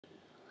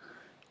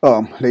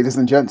Ladies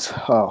and gents,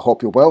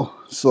 hope you're well.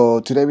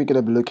 So today we're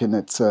going to be looking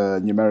at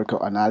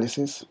numerical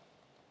analysis.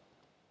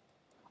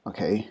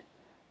 Okay,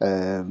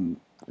 we're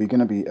going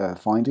to be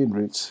finding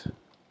roots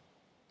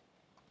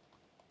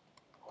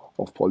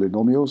of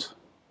polynomials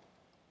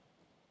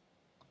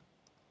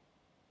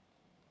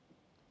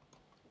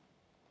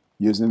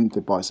using the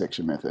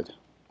bisection method.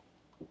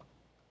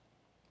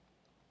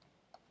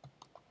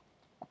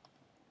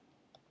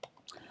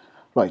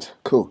 Right,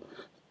 cool.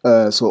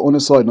 So on a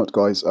side note,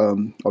 guys,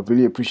 I'd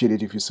really appreciate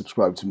it if you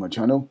subscribe to my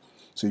channel.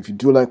 So if you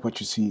do like what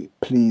you see,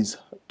 please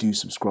do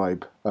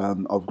subscribe.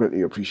 I'll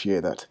greatly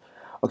appreciate that.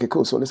 Okay,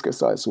 cool. So let's get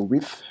started. So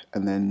with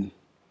and then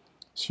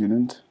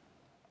student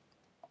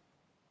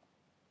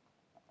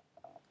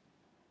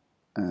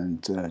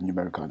and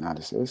numerical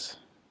analysis.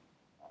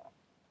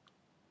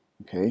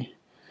 Okay,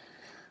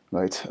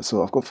 right.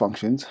 So I've got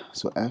functions.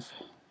 So f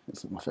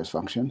is my first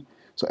function.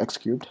 So x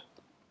cubed,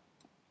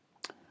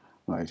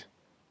 right,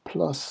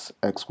 plus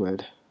x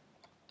squared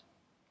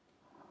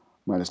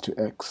minus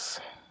 2x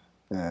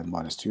and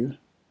minus 2.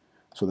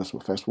 So that's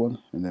my first one.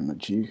 And then my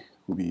g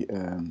will be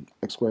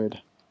x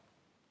squared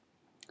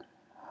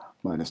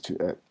minus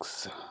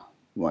 2x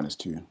minus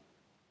 2.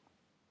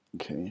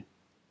 Okay,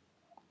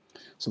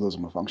 so those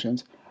are my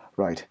functions.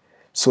 Right.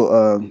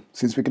 So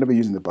since we're going to be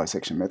using the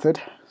bisection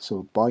method,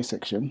 so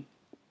bisection,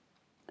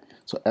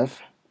 so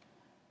f,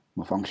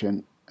 my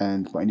function,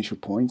 and my initial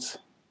points,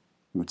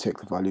 we will take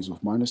the values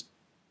of minus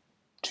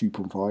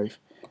 2.5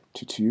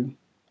 to 2,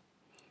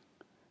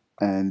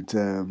 and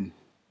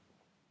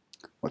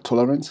my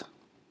tolerance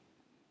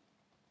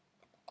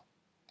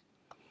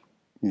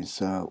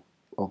is I'll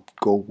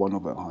go 1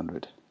 over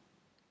 100.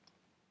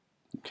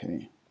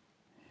 Okay,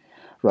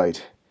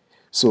 right.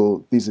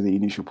 So these are the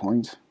initial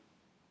points.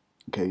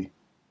 Okay,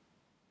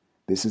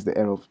 this is the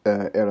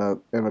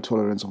error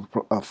tolerance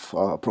of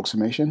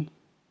approximation.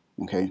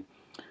 Okay,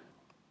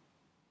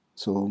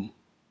 so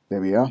there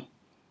we are. A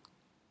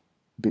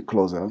bit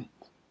closer.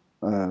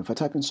 If I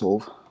type in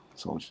solve,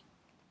 so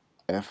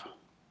f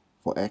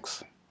for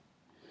x.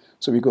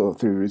 So we got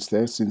 3 roots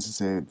there since it's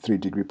a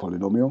 3-degree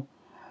polynomial,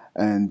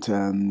 and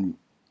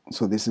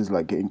so this is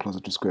like getting closer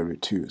to square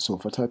root 2. So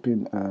if I type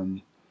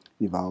in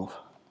evalf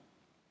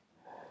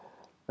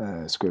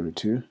square root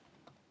 2,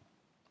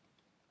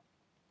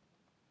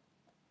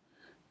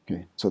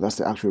 okay, so that's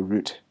the actual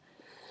root.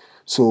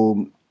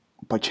 So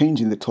by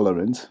changing the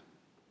tolerance,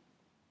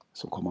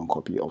 so command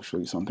copy, I'll show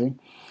you something.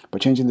 By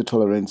changing the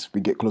tolerance,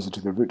 we get closer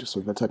to the root. So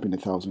if I type in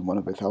 1,000, 1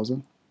 over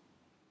 1,000,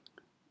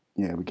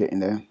 yeah, we're getting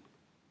there.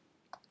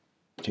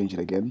 Change it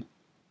again.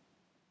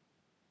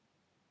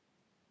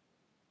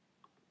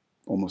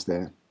 Almost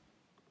there.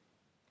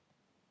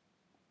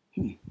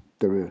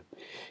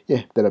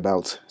 Yeah,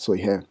 thereabouts. So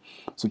here,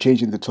 so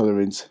changing the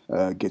tolerance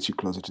gets you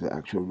closer to the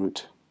actual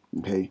root.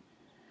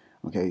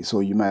 Okay,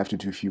 so you might have to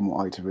do a few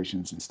more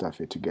iterations and stuff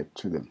here to get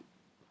to the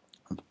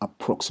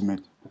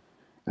approximate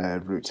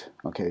root.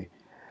 Okay,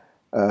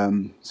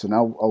 so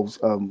now I'll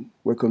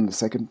work on the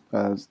second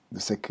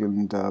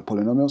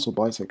polynomial, so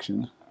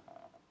bisection.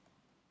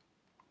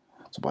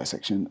 So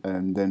bisection,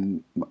 and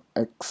then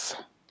x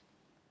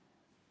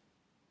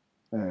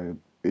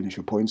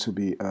initial points will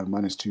be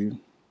minus 2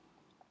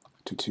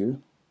 to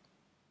 2,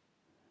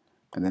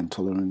 and then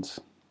tolerance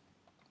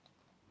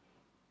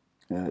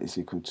is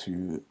equal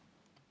to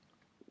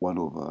 1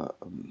 over,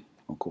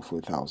 I'll go for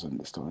 1,000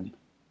 this time.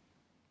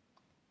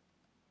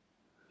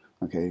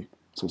 Okay,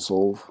 so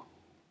solve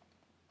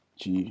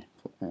g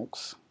for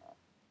x,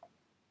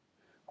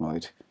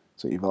 right,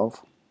 so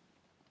evalf,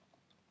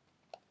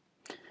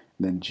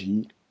 then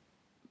g,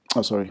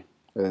 oh sorry,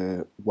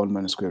 1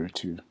 minus square root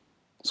 2,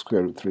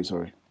 square root 3,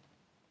 sorry.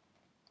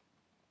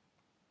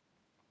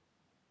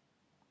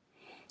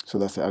 So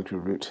that's the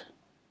actual root.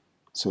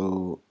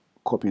 So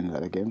copying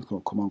that again, so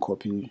command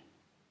copy,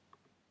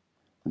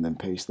 and then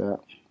paste that.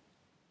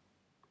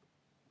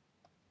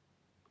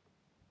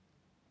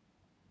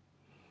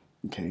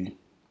 Okay.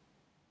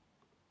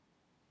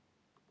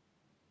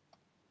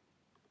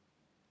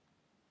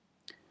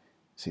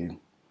 See,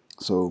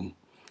 so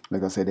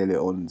like I said earlier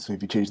on, so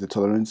if you change the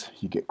tolerance,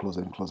 you get closer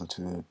and closer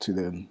to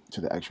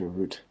the actual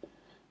root.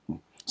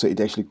 So it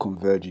actually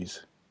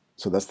converges.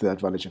 So that's the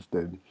advantage of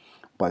the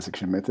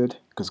bisection method,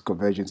 because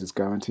convergence is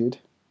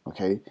guaranteed.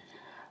 Okay,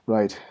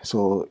 right.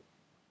 So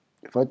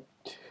if I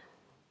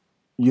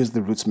use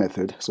the roots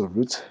method, so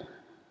roots,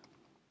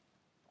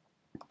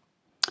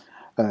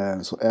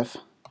 so f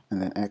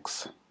and then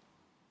x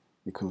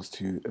equals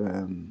to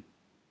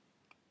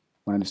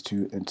minus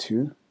 2 and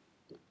 2,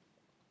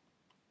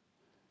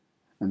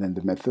 and then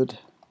the method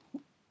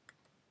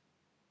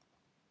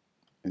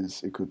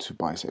is equal to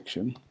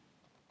bisection.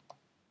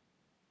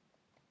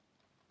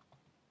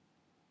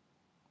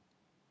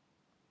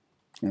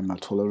 And my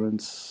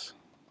tolerance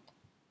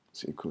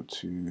is equal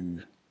to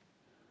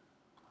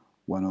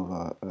 1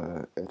 over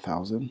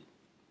 1,000.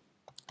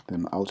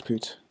 Then my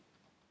output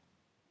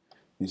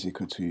is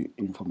equal to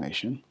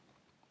information.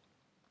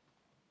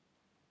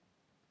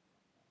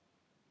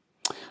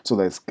 So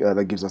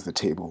that gives us the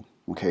table.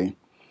 Okay.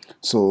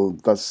 So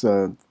that's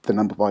the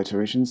number of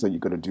iterations that you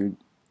got to do,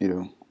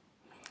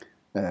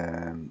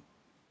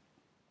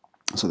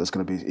 so there's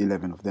going to be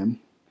 11 of them,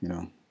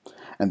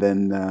 and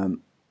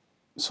then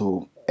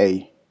so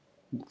A,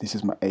 this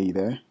is my A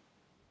there,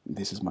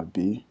 this is my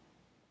B,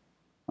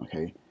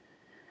 okay,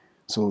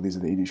 so these are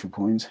the initial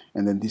points,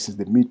 and then this is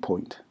the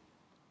midpoint,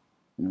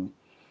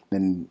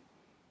 then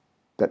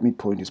that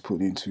midpoint is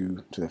put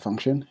into the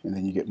function, and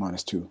then you get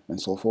 -2 and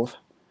so forth.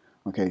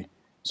 Okay,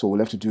 so we'll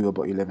have to do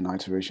about 11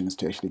 iterations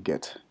to actually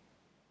get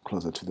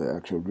closer to the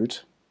actual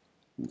root.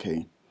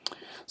 Okay,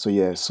 so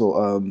yeah, so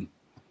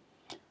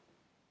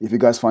if you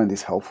guys find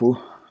this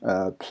helpful,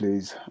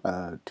 please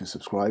do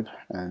subscribe,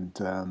 and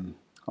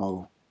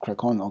I'll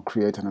crack on. I'll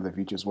create another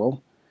video as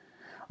well.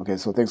 Okay,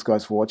 so thanks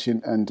guys for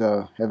watching, and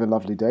have a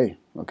lovely day.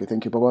 Okay,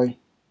 thank you, bye bye.